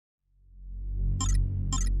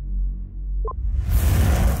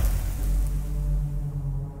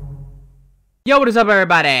Yo, what is up,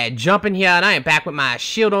 everybody? Jumping here, and I am back with my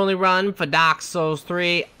shield-only run for Dark Souls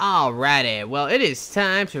 3. Alrighty, well, it is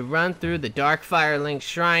time to run through the Dark Firelink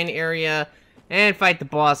Shrine area and fight the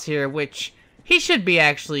boss here, which he should be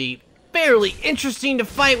actually fairly interesting to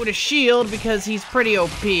fight with a shield because he's pretty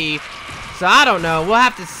OP. So I don't know, we'll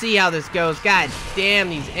have to see how this goes. God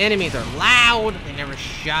damn, these enemies are loud. They never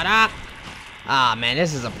shut up. Ah, man,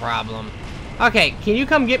 this is a problem. Okay, can you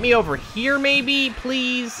come get me over here, maybe,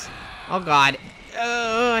 please? Oh god.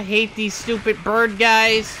 I hate these stupid bird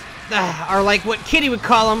guys. Or like what Kitty would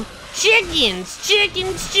call them. Chickens!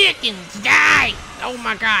 Chickens! Chickens! Die! Oh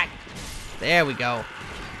my god. There we go.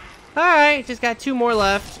 Alright, just got 2 more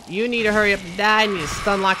left. You need to hurry up and die. You need to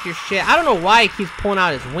stun lock your shit. I don't know why he keeps pulling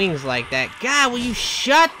out his wings like that. God, will you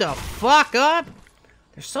shut the fuck up?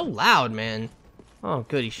 They're so loud, man. Oh,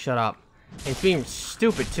 good, he shut up. And he's being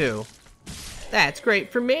stupid, too. That's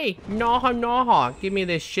great for me. Naha naha. Give me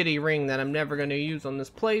this shitty ring that I'm never going to use on this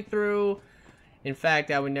playthrough. In fact,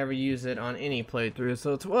 I would never use it on any playthrough,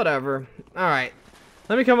 so it's whatever. Alright.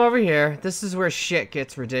 Let me come over here. This is where shit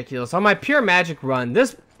gets ridiculous. On my pure magic run,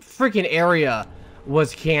 this freaking area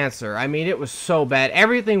was cancer. I mean, it was so bad.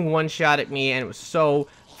 Everything one-shot at me, and it was so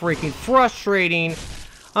freaking frustrating.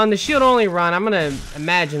 On the shield-only run, I'm gonna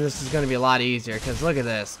imagine this is gonna be a lot easier, because look at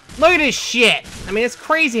this. Look at this shit! I mean, it's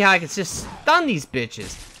crazy how I can just stun these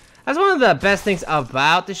bitches. That's one of the best things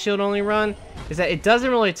about the shield-only run, is that it doesn't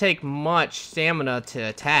really take much stamina to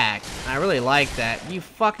attack. I really like that. You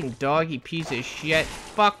fucking doggy piece of shit.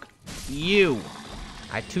 Fuck you.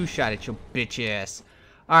 I two-shot at your bitch ass.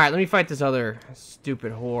 Alright, let me fight this other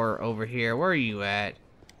stupid whore over here. Where are you at?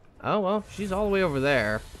 Oh, well, she's all the way over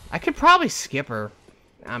there. I could probably skip her.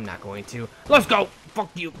 I'm not going to. Let's go!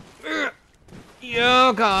 Fuck you!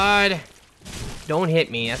 Oh, God. Don't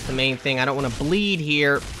hit me. That's the main thing. I don't want to bleed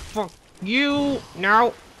here. Fuck you!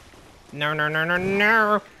 No! No, no, no, no,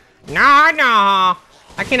 no! No, no!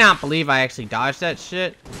 I cannot believe I actually dodged that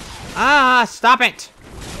shit. Ah, stop it!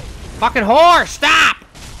 Fucking whore! Stop!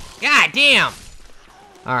 God damn!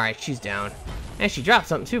 Alright, she's down. And she dropped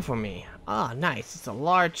something, too, for me. Oh, nice. It's a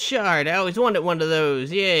large shard. I always wanted one of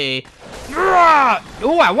those. Yay.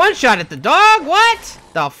 Ooh, I one-shot at the dog? What?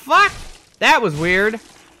 The fuck? That was weird.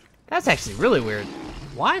 That's actually really weird.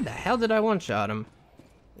 Why the hell did I one-shot him?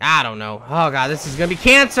 I don't know. Oh, God, this is gonna be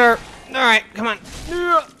cancer. Alright, come on.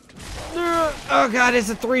 Oh, God, it's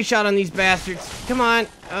a 3-shot on these bastards. Come on.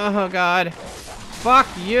 Oh, God. Fuck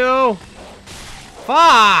you.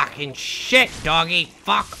 Fucking shit, doggy.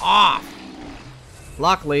 Fuck off.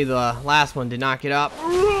 Luckily, the last one did not get up.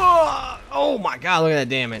 Oh my god, look at that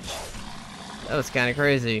damage. That was kind of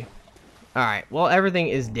crazy. Alright, well, everything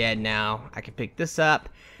is dead now. I can pick this up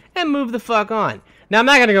and move the fuck on. Now, I'm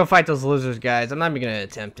not going to go fight those lizards, guys. I'm not even going to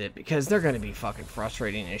attempt it because they're going to be fucking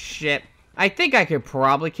frustrating as shit. I think I could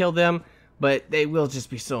probably kill them, but they will just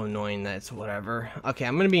be so annoying that it's whatever. Okay,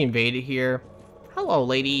 I'm going to be invaded here. Hello,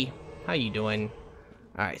 lady. How you doing?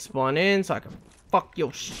 Alright, spawn in so I can fuck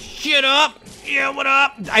your shit up. Yeah, what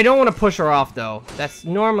up? I don't want to push her off, though. That's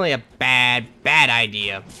normally a bad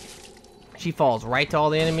idea. She falls right to all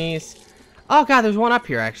the enemies. Oh, God, there's one up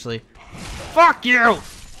here, actually. Fuck you,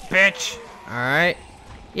 bitch. Alright.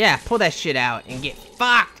 Yeah, pull that shit out and get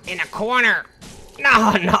fucked in a corner.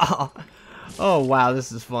 No, no. Oh, wow,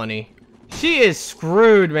 this is funny. She is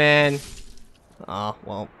screwed, man. Oh,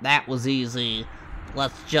 well, that was easy.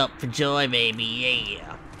 Let's jump for joy, baby.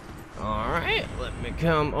 Yeah. Alright, let me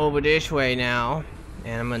come over this way now.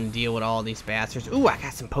 And I'm gonna deal with all these bastards. Ooh, I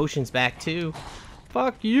got some potions back too.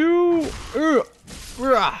 Fuck you!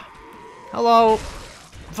 Hello!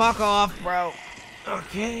 Fuck off, bro.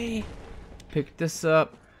 Okay. Pick this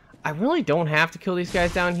up. I really don't have to kill these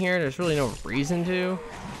guys down here. There's really no reason to.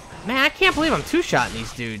 Man, I can't believe I'm two-shotting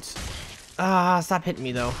these dudes. Stop hitting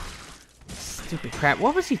me though. Stupid crap.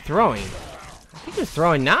 What was he throwing? I think he was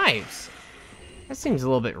throwing knives. That seems a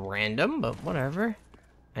little bit random, but whatever.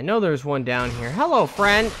 I know there's one down here. Hello,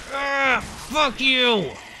 friend. Fuck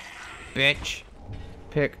you, bitch.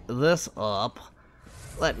 Pick this up.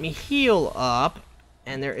 Let me heal up.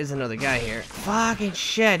 And there is another guy here. Fucking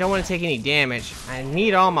shit, I don't want to take any damage. I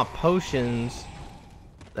need all my potions.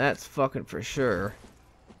 That's fucking for sure.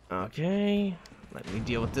 Okay. Let me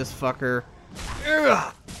deal with this fucker.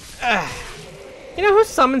 You know, whose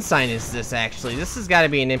summon sign is this, actually? This has got to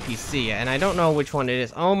be an NPC, and I don't know which one it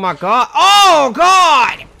is. Oh, my God. Oh,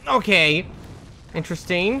 God! Okay.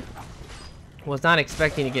 Interesting. Was not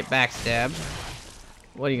expecting to get backstabbed.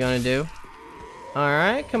 What are you going to do?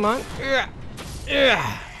 Alright, come on.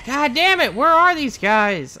 God damn it! Where are these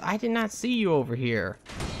guys? I did not see you over here.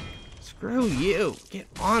 Screw you. Get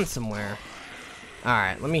on somewhere.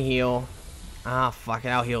 Alright, let me heal. Ah, fuck it.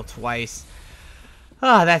 I'll heal twice.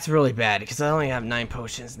 Ah, that's really bad because I only have 9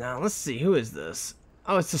 potions now. Let's see. Who is this?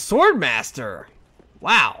 Oh, it's the Sword Master.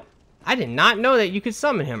 Wow. I did not know that you could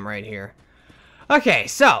summon him right here. Okay,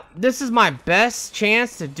 so this is my best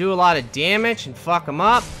chance to do a lot of damage and fuck him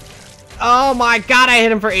up. Oh my god, I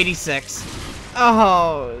hit him for 86.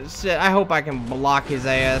 Oh, shit. I hope I can block his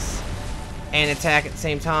ass and attack at the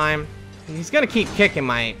same time. He's gonna keep kicking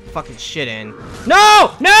my fucking shit in.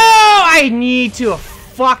 No! No! I need to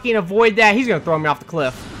fucking avoid that. He's gonna throw me off the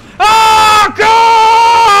cliff. Oh,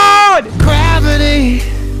 God! Gravity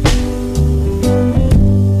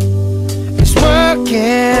is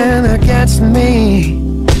working against me.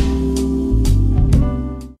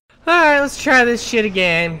 Alright, let's try this shit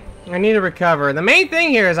again. I need to recover. The main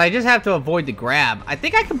thing here is I just have to avoid the grab. I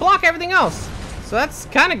think I can block everything else. So that's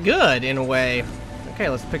kind of good in a way. Okay,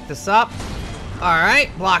 let's pick this up.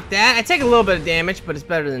 Alright, block that. I take a little bit of damage, but it's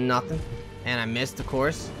better than nothing. And I missed, of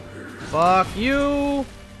course. Fuck you.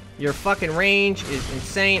 Your fucking range is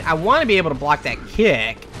insane. I want to be able to block that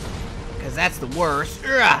kick, because that's the worst.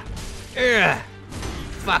 Ugh. Ugh.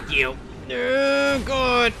 Fuck you.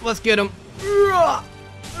 Good. Let's get him. Ugh.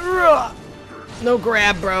 Ugh. No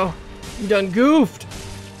grab, bro. You done goofed.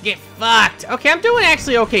 Get fucked. Okay, I'm doing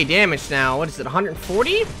actually okay damage now. What is it,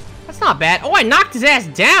 140? That's not bad. Oh, I knocked his ass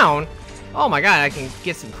down. Oh my god, I can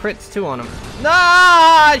get some crits too on him.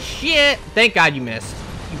 Ah, shit. Thank god you missed.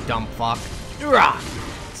 You dumb fuck. Ugh.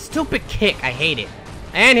 Stupid kick. I hate it.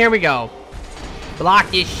 And here we go. Block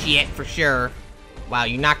this shit for sure. Wow,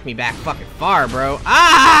 you knocked me back fucking far, bro.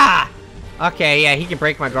 Ah! Okay, yeah, he can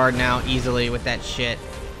break my guard now easily with that shit.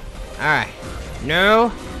 Alright.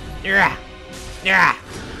 No. Yeah. Yeah.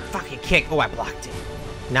 Fucking kick. Oh, I blocked it.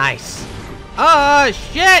 Nice. Oh,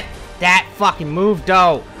 shit. That fucking move,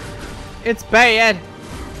 though. It's bad.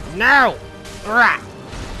 No.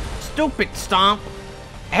 Stupid stomp.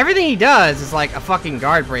 Everything he does is like a fucking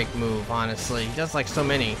guard break move, honestly. He does like so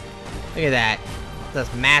many. Look at that.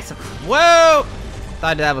 Does massive. Whoa.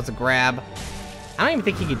 Thought that was a grab. I don't even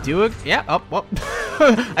think he could do it. Yeah. Oh, well.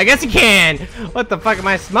 I guess he can. What the fuck am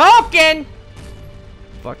I smoking?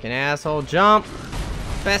 Fucking asshole. Jump.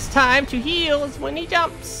 Best time to heal is when he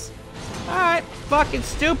jumps. Alright. Fucking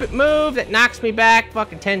stupid move that knocks me back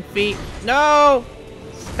fucking 10 feet. No.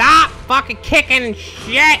 Stop fucking kicking and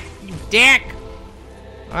shit, you dick.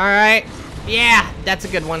 Alright. Yeah, that's a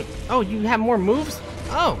good one. Oh, you have more moves?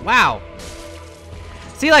 Oh, wow.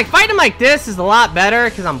 See, like, fighting like this is a lot better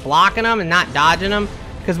because I'm blocking them and not dodging them.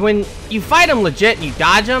 Because when you fight him legit and you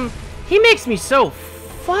dodge him, he makes me so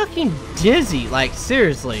fucking dizzy. Like,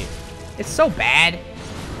 seriously. It's so bad.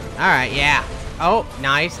 Alright, yeah. Oh,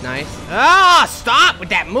 nice, nice. Ah, stop with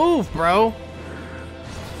that move, bro.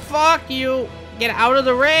 Fuck you. Get out of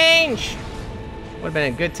the range. Would have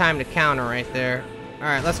been a good time to counter right there.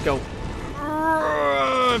 Alright, let's go.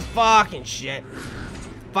 Fucking shit.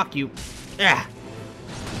 Fuck you. Yeah.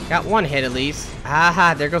 Got one hit at least.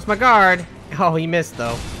 Haha, there goes my guard. Oh, he missed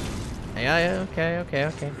though. Yeah,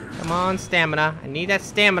 okay. Come on, stamina. I need that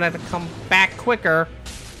stamina to come back quicker.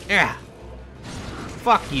 Yeah.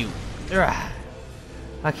 Fuck you. Ugh.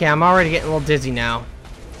 Okay, I'm already getting a little dizzy now.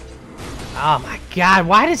 Oh my god,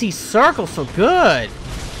 why does he circle so good?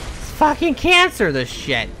 It's fucking cancer, this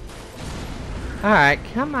shit. Alright,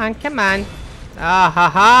 come on. Ah ha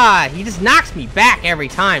ha. He just knocks me back every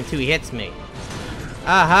time too he hits me.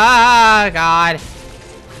 Ah ha, god.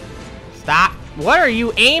 Stop. What are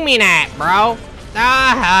you aiming at, bro?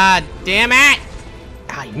 Ah, damn it!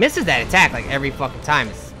 Ah, he misses that attack like every fucking time.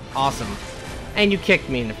 It's awesome. And you kicked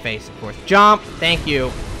me in the face, of course. Jump. Thank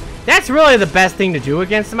you. That's really the best thing to do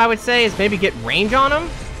against him, I would say, is maybe get range on him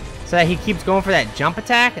so that he keeps going for that jump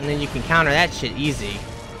attack, and then you can counter that shit easy.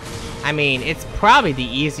 I mean, it's probably the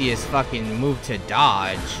easiest fucking move to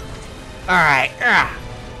dodge. Alright. I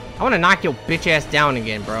want to knock your bitch ass down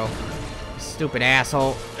again, bro. Stupid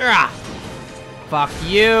asshole. Fuck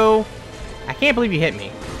you. I can't believe you hit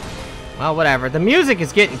me. Well, whatever. The music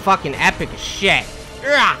is getting fucking epic as shit.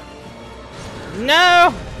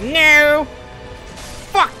 No.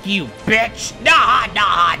 Fuck you, bitch.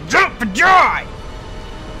 Nah. Jump for joy.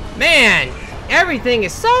 Man, everything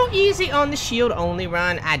is so easy on the shield only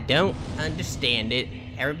run. I don't understand it.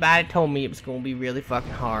 Everybody told me it was going to be really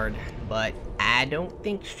fucking hard, but I don't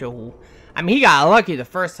think so. I mean, he got lucky the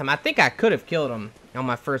first time. I think I could have killed him on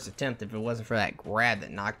my first attempt if it wasn't for that grab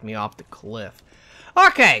that knocked me off the cliff.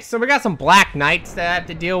 Okay, so we got some Black Knights that I have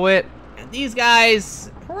to deal with. And these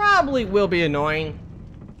guys probably will be annoying.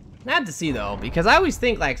 Not to see, though, because I always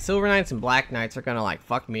think, like, Silver Knights and Black Knights are gonna, like,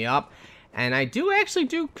 fuck me up. And I do actually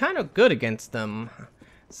do kind of good against them.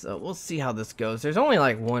 So we'll see how this goes. There's only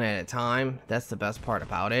like one at a time. That's the best part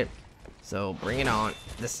about it. So bring it on.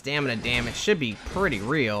 The stamina damage should be pretty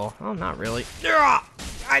real. Oh, not really.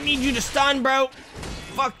 I need you to stun, bro.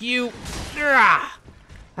 Fuck you.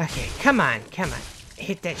 Okay, come on.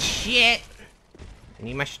 Hit that shit. I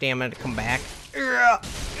need my stamina to come back.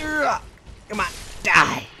 Come on,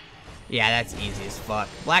 die. Yeah, that's easy as fuck.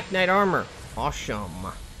 Black Knight armor. Awesome.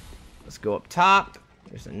 Let's go up top.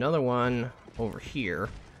 There's another one over here.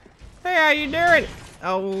 Hey, how you doing?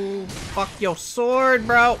 Oh, fuck your sword,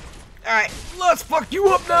 bro. Alright, let's fuck you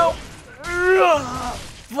up now.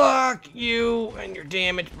 Fuck you and your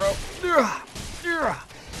damage, bro.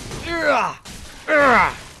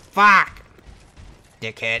 Fuck.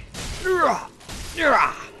 Dickhead.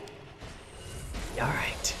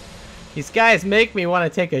 Alright. These guys make me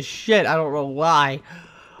want to take a shit. I don't know why.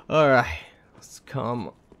 Alright. Let's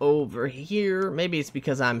come over here. Maybe it's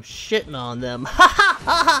because I'm shitting on them.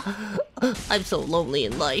 I'm so lonely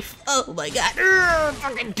in life. Oh my god.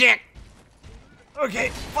 Fucking dick. Okay,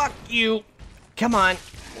 fuck you. Come on.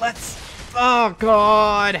 Let's... Oh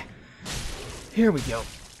god. Here we go.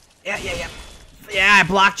 Yeah. Yeah, I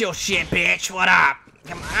blocked your shit, bitch. What up?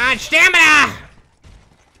 Come on, stamina!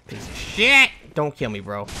 Piece of shit. Don't kill me,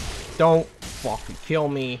 bro. Don't fucking kill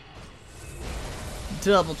me.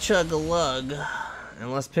 Double chug-a-lug.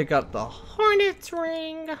 And let's pick up the Hornet's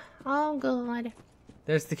Ring. Oh, God.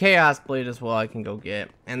 There's the Chaos Blade as well I can go get.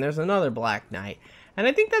 And there's another Black Knight. And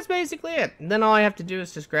I think that's basically it. Then all I have to do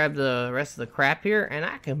is just grab the rest of the crap here. And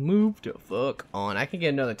I can move the fuck on. I can get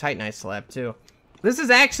another Titanite slab, too. This is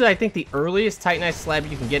actually, I think, the earliest Titanite slab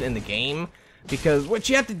you can get in the game. Because what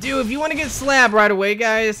you have to do, if you want to get slab right away,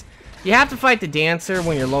 guys, you have to fight the dancer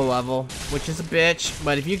when you're low level, which is a bitch.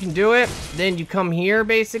 But if you can do it, then you come here,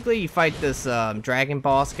 basically. You fight this dragon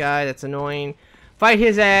boss guy that's annoying. Fight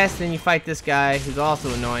his ass, then you fight this guy who's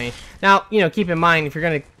also annoying. Now, you know, keep in mind, if you're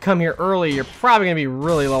going to come here early, you're probably going to be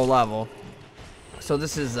really low level. So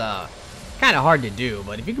this is kind of hard to do.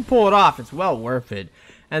 But if you can pull it off, it's well worth it.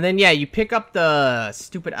 And then, yeah, you pick up the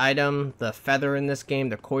stupid item, the feather in this game,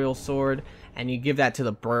 the coil sword. And you give that to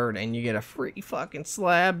the bird, and you get a free fucking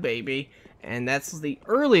slab, baby. And that's the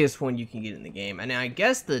earliest one you can get in the game. And I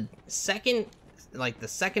guess the second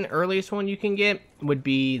earliest one you can get would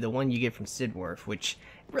be the one you get from Sidworth, which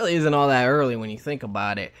really isn't all that early when you think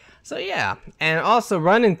about it. So yeah, and also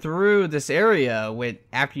running through this area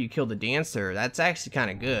after you kill the dancer, that's actually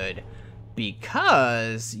kind of good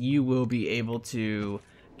because you will be able to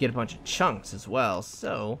get a bunch of chunks as well,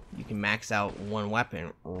 so you can max out one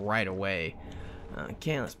weapon right away.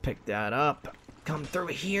 Okay, let's pick that up. Come through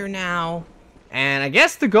here now. And I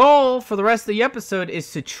guess the goal for the rest of the episode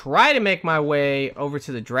is to try to make my way over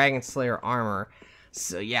to the Dragon Slayer armor.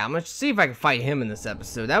 So yeah, I'm gonna see if I can fight him in this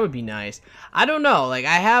episode. That would be nice. I don't know, like,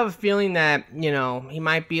 I have a feeling that, you know, he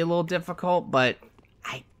might be a little difficult, but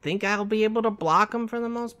I think I'll be able to block him for the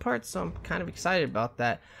most part, so I'm kind of excited about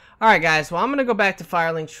that. Alright guys, well I'm going to go back to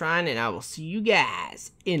Firelink Shrine and I will see you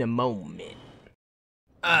guys in a moment.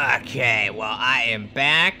 Okay, well I am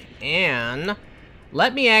back and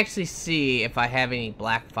let me actually see if I have any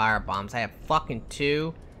black fire bombs. I have fucking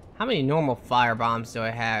 2. How many normal fire bombs do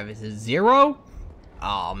I have? Is it 0?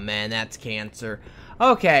 Oh man, that's cancer.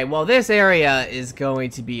 Okay, well this area is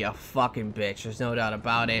going to be a fucking bitch. There's no doubt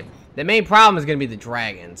about it. The main problem is going to be the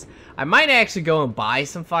dragons. I might actually go and buy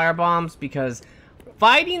some fire bombs because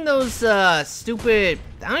fighting those stupid,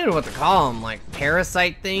 I don't even know what to call them, like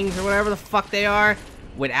parasite things or whatever the fuck they are,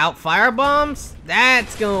 without fire bombs,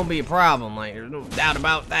 that's gonna be a problem. Like, there's no doubt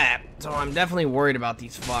about that. So I'm definitely worried about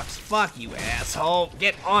these fucks. Fuck you, asshole.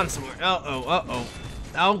 Get on somewhere. Uh-oh.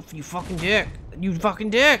 Oh, you fucking dick. You fucking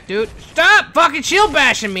dick, dude. Stop fucking shield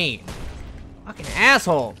bashing me. Fucking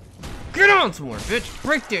asshole. Get on somewhere, bitch.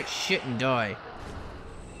 Break that shit and die.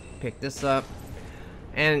 Pick this up.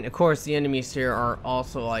 And of course the enemies here are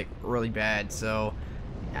also like really bad, so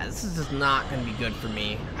yeah, this is just not gonna be good for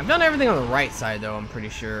me. I've done everything on the right side though, I'm pretty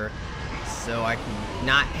sure, so I can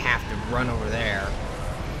not have to run over there.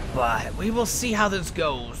 But we will see how this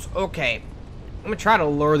goes. Okay, I'm gonna try to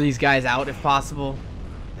lure these guys out if possible.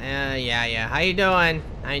 Yeah. How you doing?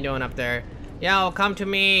 How you doing up there? Yo, come to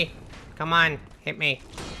me. Come on, hit me.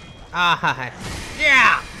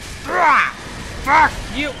 Yeah. Fuck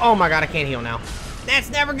you. Oh my god, I can't heal now.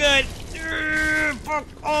 That's never good. Fuck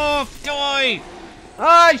off, die.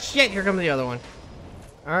 Oh shit, here comes the other one.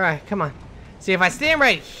 Alright, come on. See, if I stand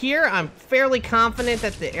right here, I'm fairly confident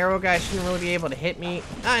that the arrow guy shouldn't really be able to hit me.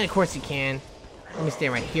 And of course he can. Let me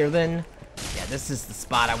stand right here then. Yeah, this is the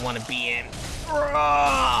spot I want to be in.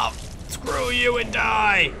 Screw you and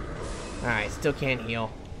die. Alright, still can't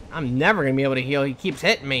heal. I'm never gonna be able to heal. He keeps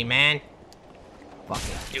hitting me, man.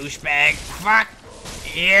 Fucking douchebag. Fuck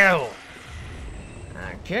you.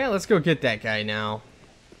 Okay, let's go get that guy now.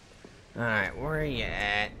 Alright, where are you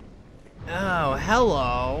at? Oh,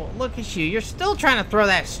 hello. Look at you. You're still trying to throw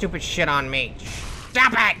that stupid shit on me.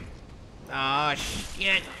 Stop it! Oh,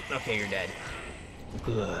 shit. Okay, you're dead.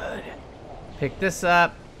 Good. Pick this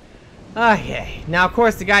up. Okay. Now, of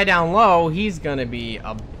course, the guy down low, he's gonna be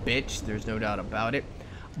a bitch. There's no doubt about it.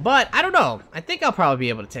 But, I don't know. I think I'll probably be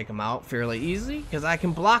able to take him out fairly easily, because I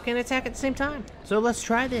can block and attack at the same time. So, let's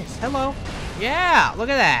try this. Hello. Yeah, look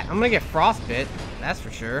at that. I'm gonna get frostbit. That's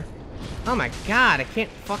for sure. Oh my god, I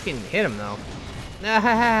can't fucking hit him, though.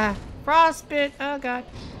 Frostbite. Oh, god.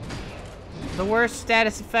 The worst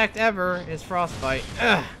status effect ever is frostbite.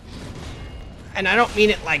 Ugh. And I don't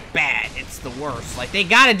mean it like bad. It's the worst. Like, they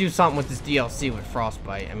gotta do something with this DLC with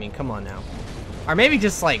frostbite. I mean, come on now. Or maybe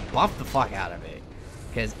just, like, buff the fuck out of it.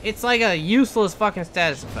 Because it's like a useless fucking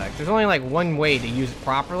status effect. There's only, like, one way to use it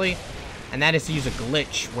properly. And that is to use a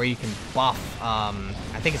glitch where you can buff, I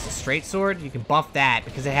think it's a straight sword. You can buff that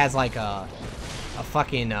because it has, like, a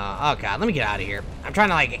fucking, oh god, let me get out of here. I'm trying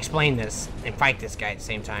to, like, explain this and fight this guy at the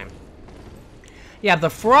same time. Yeah, the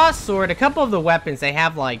frost sword, a couple of the weapons, they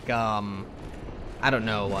have, like, I don't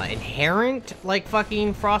know, inherent, like,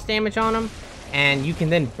 fucking frost damage on them. And you can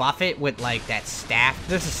then buff it with, like, that staff.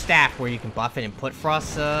 There's a staff where you can buff it and put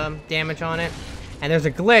frost damage on it. And there's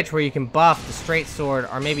a glitch where you can buff the straight sword,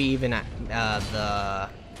 or maybe even the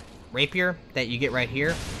rapier that you get right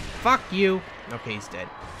here. Fuck you. Okay, he's dead.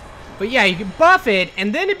 But yeah, you can buff it,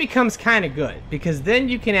 and then it becomes kind of good. Because then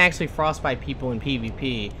you can actually frostbite people in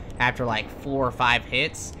PvP after like 4 or 5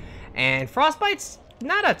 hits. And frostbite's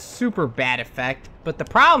not a super bad effect, but the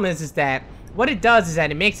problem is that what it does is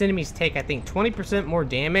that it makes enemies take, I think, 20% more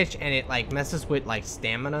damage, and it like messes with like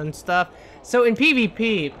stamina and stuff. So in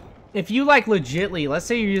PvP, if you, like, legitly, let's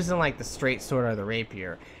say you're using, like, the straight sword or the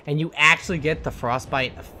rapier, and you actually get the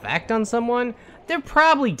frostbite effect on someone, they're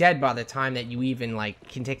probably dead by the time that you even, like,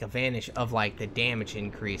 can take advantage of, like, the damage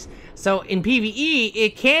increase. So, in PvE,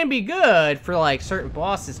 it can be good for, like, certain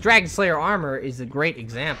bosses. Dragon Slayer armor is a great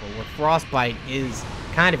example, where frostbite is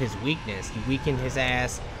kind of his weakness. You weaken his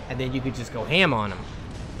ass, and then you could just go ham on him.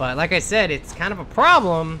 But, like I said, it's kind of a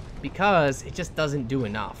problem, because it just doesn't do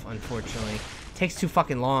enough, unfortunately. Takes too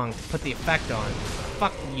fucking long to put the effect on.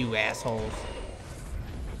 Fuck you, assholes.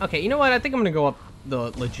 Okay, you know what? I think I'm gonna go up the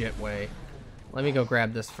legit way. Let me go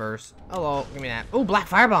grab this first. Hello, give me that. Oh, black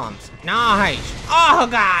fire bombs. Nice. Oh,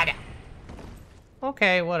 God.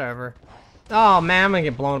 Okay, whatever. Oh, man, I'm gonna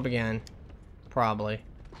get blown up again. Probably.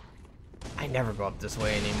 I never go up this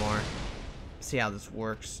way anymore. See how this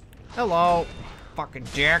works. Hello, fucking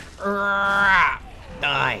dick.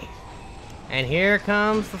 Die. And here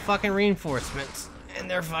comes the fucking reinforcements.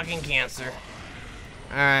 And they're fucking cancer.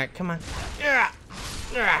 Alright, come on.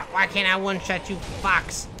 Why can't I one-shot you,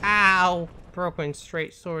 fox? Ow. Broken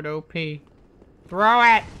straight sword OP. Throw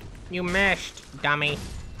it! You missed, dummy.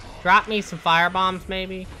 Drop me some fire bombs,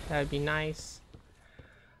 maybe? That would be nice.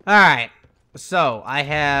 Alright. So, I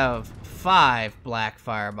have 5 black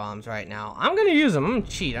fire bombs right now. I'm gonna use them. I'm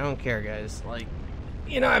gonna cheat. I don't care, guys. Like,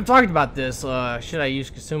 you know, I've talked about this, should I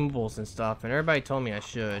use consumables and stuff, and everybody told me I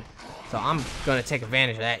should. So I'm gonna take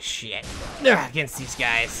advantage of that shit against these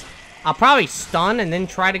guys. I'll probably stun and then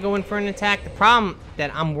try to go in for an attack. The problem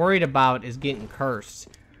that I'm worried about is getting cursed.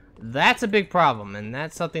 That's a big problem, and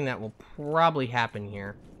that's something that will probably happen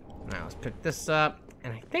here. Now, let's pick this up,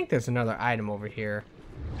 and I think there's another item over here.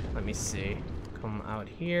 Let me see. Come out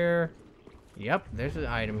here. Yep, there's an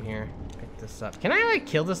item here. Pick this up. Can I, like,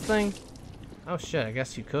 kill this thing? Oh shit, I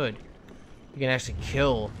guess you could. You can actually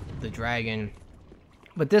kill the dragon.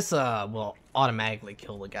 But this will automatically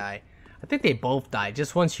kill the guy. I think they both die.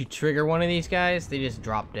 Just once you trigger one of these guys, they just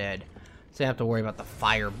drop dead. So you don't have to worry about the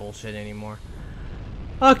fire bullshit anymore.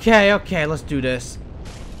 Okay, okay, let's do this.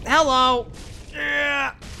 Hello!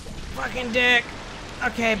 Yeah! Fucking dick!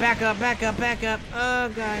 Okay, back up, back up, back up. Oh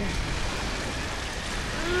god.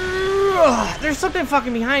 There's something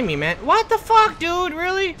fucking behind me, man. What the fuck, dude?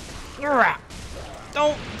 Really?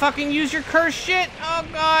 Don't fucking use your curse shit. Oh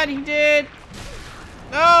god, he did.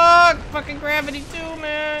 Oh, fucking gravity too,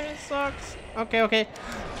 man. It sucks. Okay, okay.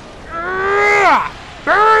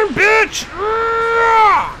 Burn, bitch!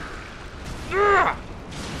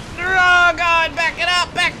 Oh god, back it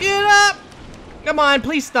up, back it up! Come on,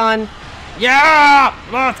 please stun. Yeah!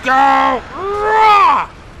 Let's go!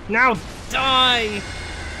 Now die!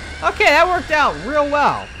 Okay, that worked out real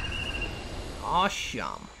well.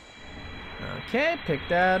 Awesome. Okay, pick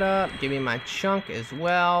that up. Give me my chunk as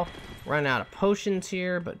well. Run out of potions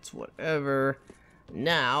here, but it's whatever.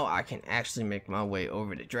 Now I can actually make my way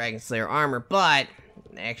over to Dragon Slayer armor, but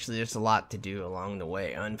actually there's a lot to do along the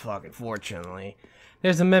way, unfortunately.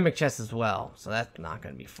 There's a mimic chest as well, so that's not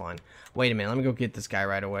gonna be fun. Wait a minute, let me go get this guy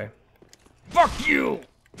right away. Fuck you,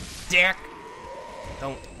 dick!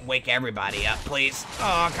 Don't wake everybody up, please.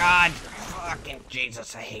 Oh god, fucking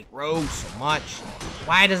Jesus, I hate rogues so much.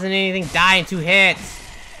 Why doesn't anything die in 2 hits?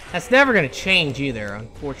 That's never gonna change either,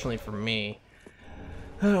 unfortunately for me.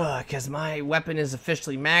 Because my weapon is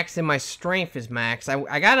officially maxed and my strength is maxed.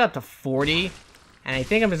 I got it up to 40, and I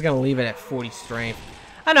think I'm just gonna leave it at 40 strength.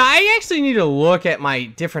 I don't know, I actually need to look at my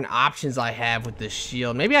different options I have with this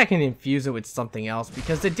shield. Maybe I can infuse it with something else,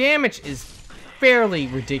 because the damage is fairly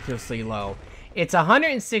ridiculously low. It's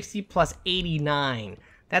 160 plus 89.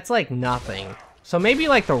 That's like nothing. So maybe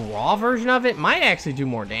like the raw version of it might actually do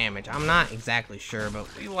more damage. I'm not exactly sure, but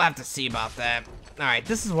we will have to see about that. Alright,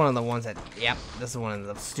 this is one of the ones that, yep, this is one of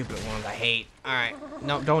the stupid ones I hate. Alright,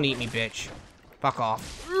 no, don't eat me, bitch. Fuck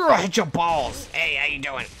off. Ugh, hit your balls. Hey, how you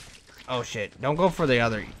doing? Oh shit, don't go for the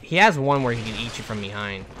other. He has one where he can eat you from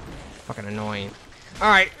behind. Fucking annoying.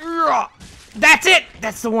 Alright, that's it!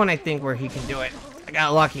 That's the one I think where he can do it. I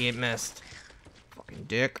got lucky, it missed. Fucking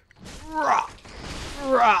dick.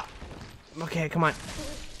 Okay, come on.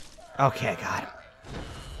 Okay, I got him.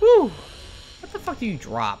 Woo! What the fuck do you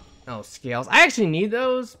drop? Oh, scales. I actually need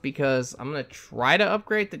those because I'm gonna try to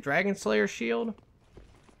upgrade the Dragon Slayer shield.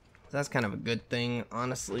 That's kind of a good thing,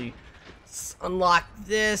 honestly. Let's unlock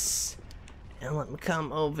this. And let me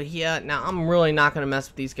come over here. Now, I'm really not gonna mess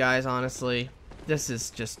with these guys, honestly. This is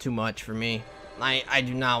just too much for me. I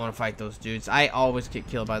do not want to fight those dudes. I always get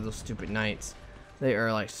killed by those stupid knights. They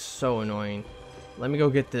are, like, so annoying. Let me go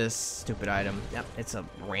get this stupid item. Yep, it's a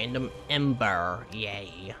random ember.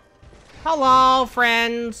 Yay. Hello,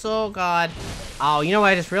 friends. Oh, God. Oh, you know what?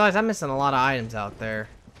 I just realized I'm missing a lot of items out there.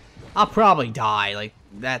 I'll probably die. Like,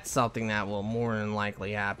 that's something that will more than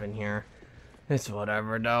likely happen here. It's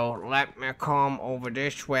whatever, though. Let me come over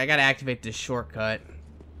this way. I gotta activate this shortcut.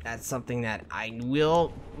 That's something that I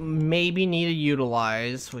will maybe need to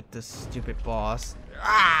utilize with this stupid boss.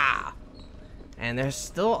 Ah! And there's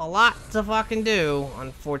still a lot to fucking do,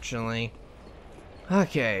 unfortunately.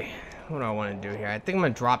 Okay, what do I want to do here? I think I'm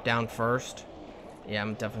gonna drop down first. Yeah,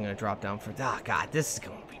 I'm definitely gonna drop down first. Oh god, this is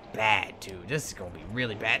gonna be bad, dude. This is gonna be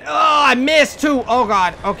really bad. Oh, I missed too! Oh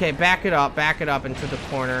god. Okay, back it up into the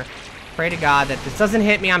corner. Pray to God that this doesn't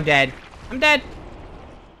hit me. I'm dead. I'm dead.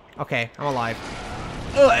 Okay, I'm alive.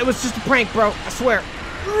 Ugh, it was just a prank, bro. I swear.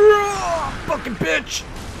 Ugh, fucking bitch.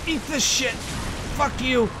 Eat this shit. Fuck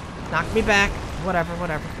you. Knock me back. Whatever,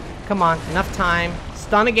 whatever. Come on, enough time.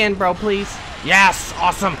 Stun again, bro, please. Yes,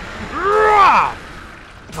 awesome. Ugh,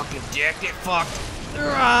 fucking dick, get fucked.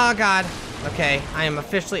 Oh, God. Okay, I am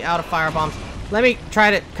officially out of firebombs. Let me try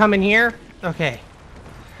to come in here. Okay.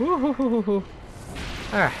 Woo-hoo-hoo-hoo-hoo.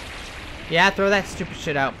 Alright. Yeah, throw that stupid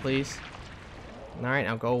shit out, please. Alright,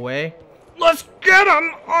 now go away. Let's get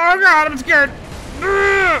him! Oh, God, I'm scared.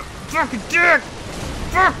 Ugh, fucking dick.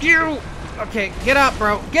 Fuck you. Okay, get up,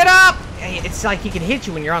 bro. Get up! It's like he can hit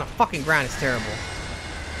you when you're on the fucking ground. It's terrible.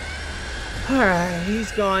 Alright,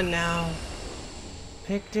 he's gone now.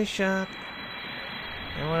 Pick this up.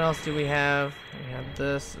 And what else do we have? We have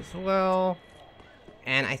this as well.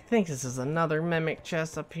 And I think this is another mimic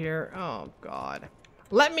chest up here. Oh, God.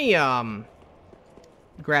 Let me,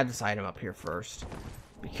 grab this item up here first.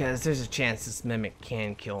 Because there's a chance this mimic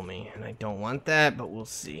can kill me. And I don't want that, but we'll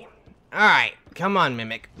see. Alright, come on,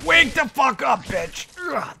 Mimic. Wake the fuck up, bitch!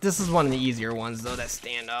 Ugh, this is one of the easier ones, though, that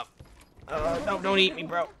stand up. No, don't eat me,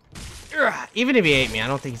 bro. Ugh, even if he ate me, I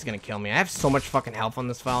don't think he's gonna kill me. I have so much fucking health on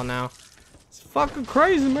this file now. It's fucking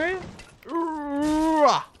crazy, man.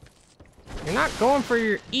 Ugh. You're not going for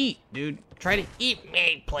your eat, dude. Try to eat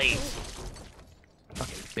me, please.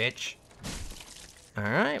 Fucking bitch.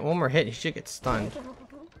 Alright, one more hit, he should get stunned.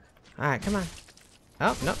 Alright, come on.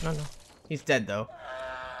 Oh, no. He's dead, though.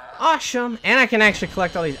 Awesome. And I can actually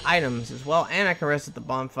collect all these items as well. And I can rest at the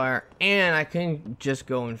bonfire. And I can just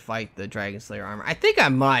go and fight the Dragon Slayer armor. I think I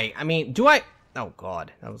might. I mean, do I... Oh,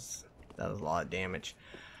 God. That was a lot of damage.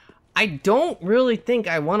 I don't really think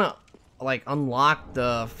I want to, like, unlock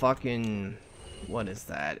the fucking... What is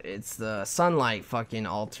that? It's the sunlight fucking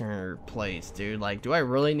alternate place, dude. Like, do I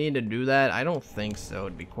really need to do that? I don't think so,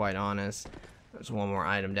 to be quite honest. There's one more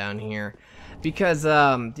item down here. Because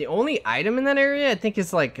the only item in that area, I think,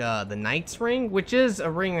 is like the Knight's Ring, which is a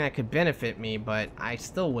ring that could benefit me, but I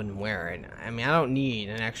still wouldn't wear it. I mean, I don't need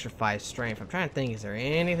an extra 5 strength. I'm trying to think, is there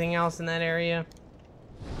anything else in that area?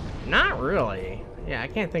 Not really. Yeah, I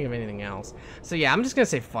can't think of anything else. So yeah, I'm just gonna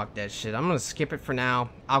say fuck that shit. I'm gonna skip it for now.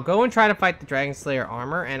 I'll go and try to fight the Dragon Slayer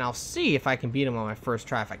armor, and I'll see if I can beat him on my first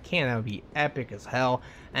try. If I can, that would be epic as hell.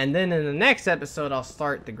 And then in the next episode, I'll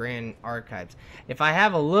start the Grand Archives. If I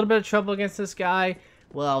have a little bit of trouble against this guy,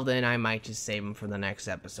 well, then I might just save him for the next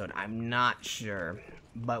episode. I'm not sure.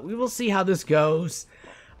 But we will see how this goes.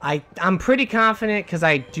 I'm pretty confident because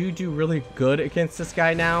I do really good against this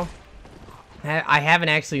guy now. I haven't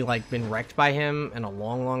actually, like, been wrecked by him in a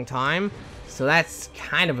long time. So that's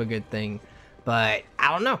kind of a good thing. But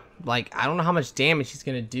I don't know. Like, I don't know how much damage he's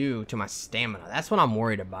going to do to my stamina. That's what I'm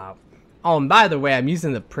worried about. Oh, and by the way, I'm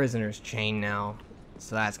using the prisoner's chain now.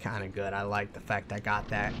 So that's kind of good. I like the fact I got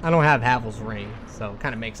that. I don't have Havel's ring, so it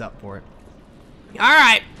kind of makes up for it.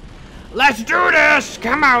 Alright. Let's do this!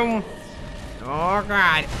 Come on! Oh,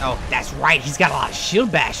 God. Oh, that's right. He's got a lot of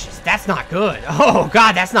shield bashes. That's not good. Oh,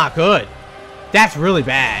 God, that's not good. That's really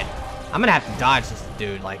bad. I'm gonna have to dodge this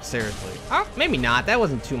dude, like, seriously. Oh, maybe not. That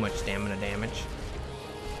wasn't too much stamina damage.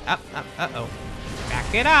 Uh-oh.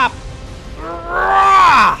 Back it up.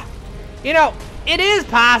 You know, it is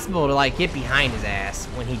possible to, like, get behind his ass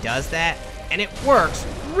when he does that. And it works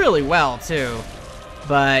really well, too.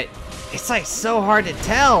 But it's, like, so hard to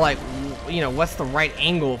tell, like, you know, what's the right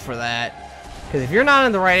angle for that. Because if you're not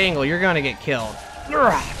in the right angle, you're gonna get killed.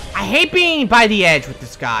 I hate being by the edge with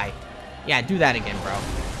this guy. Yeah, do that again, bro.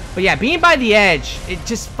 But yeah, being by the edge, it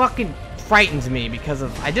just fucking frightens me because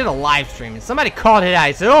of... I did a live stream and somebody called it out.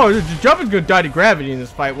 I said, oh, Jumpin's gonna die to gravity in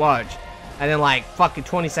this fight, watch. And then, like, fucking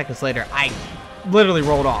 20 seconds later, I literally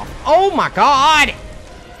rolled off. Oh my God!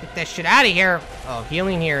 Get that shit out of here. Oh,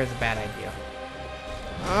 healing here is a bad idea.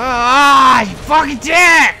 Ah, you fucking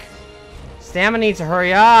dick! Stamina needs to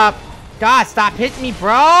hurry up. God, stop hitting me,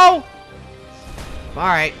 bro!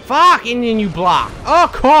 Alright, fuck, and then you block.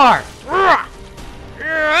 Of course!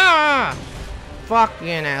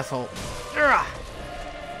 Fucking asshole.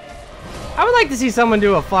 I would like to see someone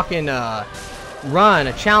do a fucking run,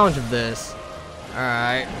 a challenge of this.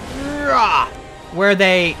 Alright. Where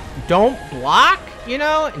they don't block, you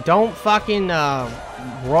know? Don't fucking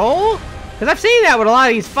roll. Because I've seen that with a lot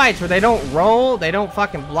of these fights where they don't roll, they don't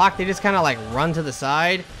fucking block, they just kind of like run to the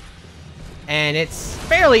side. And it's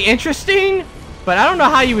fairly interesting. But I don't know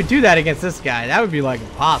how you would do that against this guy. That would be, like,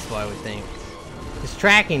 impossible, I would think. His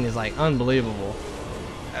tracking is, like, unbelievable.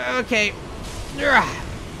 Okay.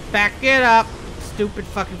 Back it up. Stupid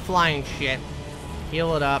fucking flying shit.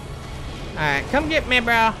 Heal it up. Alright, come get me,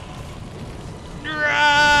 bro.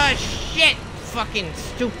 Shit. Fucking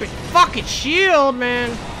stupid fucking shield,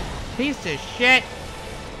 man. Piece of shit.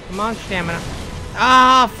 Come on, stamina.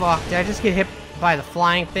 Ah, fuck. Did I just get hit by the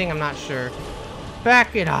flying thing? I'm not sure.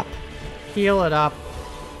 Back it up. Heal it up.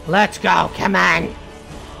 Let's go. Come on.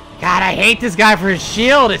 God, I hate this guy for his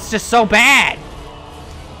shield. It's just so bad.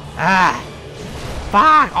 Ah.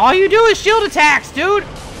 Fuck. All you do is shield attacks, dude.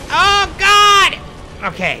 Oh, God.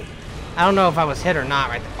 Okay. I don't know if I was hit or not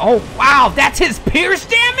right there. Oh, wow. That's his pierce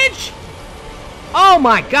damage? Oh,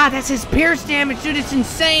 my God. That's his pierce damage, dude. It's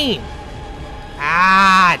insane.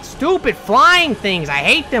 Ah, stupid flying things. I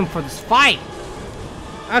hate them for this fight.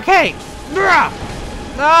 Okay.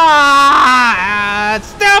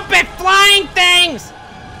 Stupid flying things!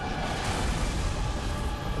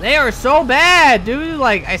 They are so bad, dude.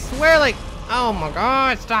 Like, I swear, like, oh my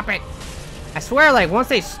God, stop it. I swear, like, once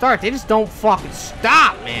they start, they just don't fucking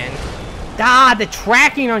stop, man. God, the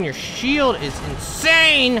tracking on your shield is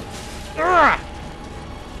insane.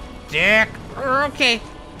 Dick. Okay.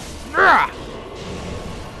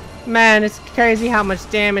 Man, it's crazy how much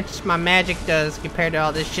damage my magic does compared to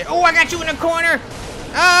all this shit. Oh, I got you in the corner.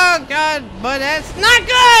 Oh, God, but that's not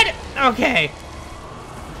good. Okay.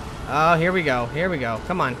 Oh, here we go. Here we go.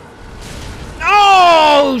 Come on.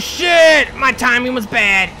 Oh, shit. My timing was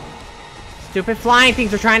bad. Stupid flying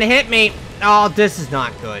things are trying to hit me. Oh, this is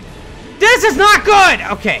not good. This is not good.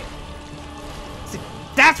 Okay. See,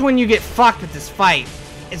 that's when you get fucked with this fight.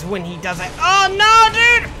 Is when he does it. Oh, no,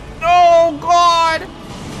 dude. Oh, God.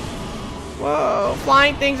 Whoa,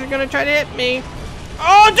 flying things are gonna try to hit me.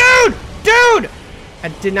 Oh, dude! Dude! I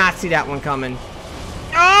did not see that one coming.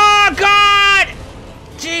 Oh, God!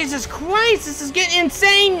 Jesus Christ, this is getting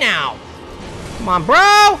insane now. Come on,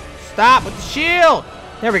 bro! Stop with the shield.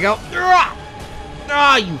 There we go.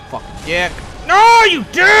 Oh, you fucking dick. No, you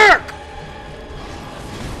dick!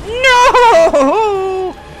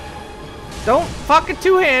 No! Don't fucking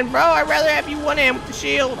two-hand, bro. I'd rather have you one-hand with the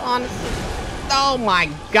shield, honestly. Oh my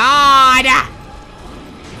God! The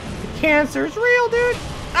cancer is real, dude.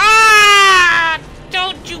 Ah!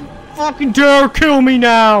 Don't you fucking dare kill me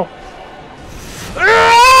now!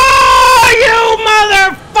 Ah, you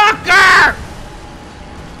motherfucker!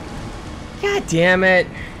 God damn it.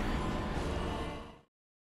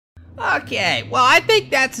 Okay, well, I think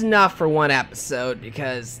that's enough for one episode,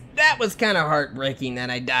 because that was kind of heartbreaking that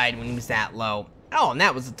I died when he was that low. Oh, and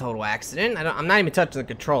that was a total accident. I'm not even touching the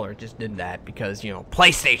controller, just did that because, you know,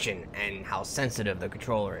 PlayStation and how sensitive the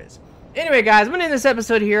controller is. Anyway, guys, I'm going to end this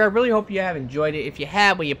episode here. I really hope you have enjoyed it. If you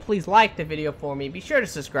have, will you please like the video for me? Be sure to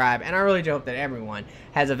subscribe, and I really do hope that everyone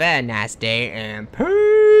has a very nice day, and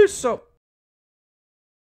peace out.